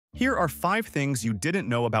Here are 5 things you didn't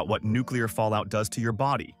know about what nuclear fallout does to your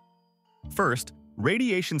body. First,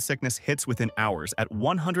 radiation sickness hits within hours at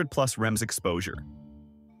 100 plus REMS exposure.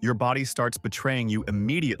 Your body starts betraying you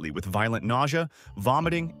immediately with violent nausea,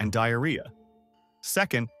 vomiting, and diarrhea.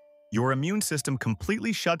 Second, your immune system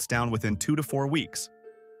completely shuts down within 2 to 4 weeks.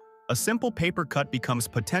 A simple paper cut becomes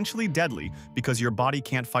potentially deadly because your body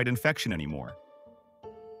can't fight infection anymore.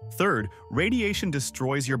 Third, radiation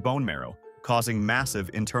destroys your bone marrow, causing massive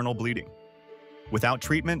internal bleeding. Without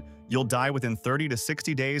treatment, you'll die within 30 to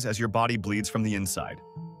 60 days as your body bleeds from the inside.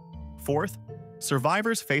 Fourth,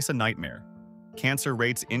 survivors face a nightmare. Cancer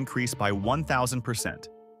rates increase by 1,000%.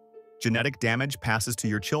 Genetic damage passes to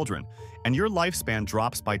your children, and your lifespan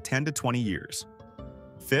drops by 10 to 20 years.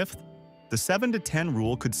 Fifth, the 7 to 10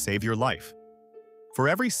 rule could save your life. For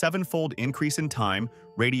every 7-fold increase in time,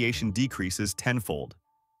 radiation decreases 10-fold.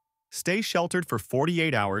 Stay sheltered for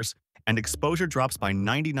 48 hours, and exposure drops by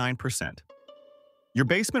 99%. Your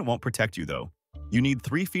basement won't protect you, though. You need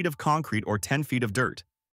 3 feet of concrete or 10 feet of dirt.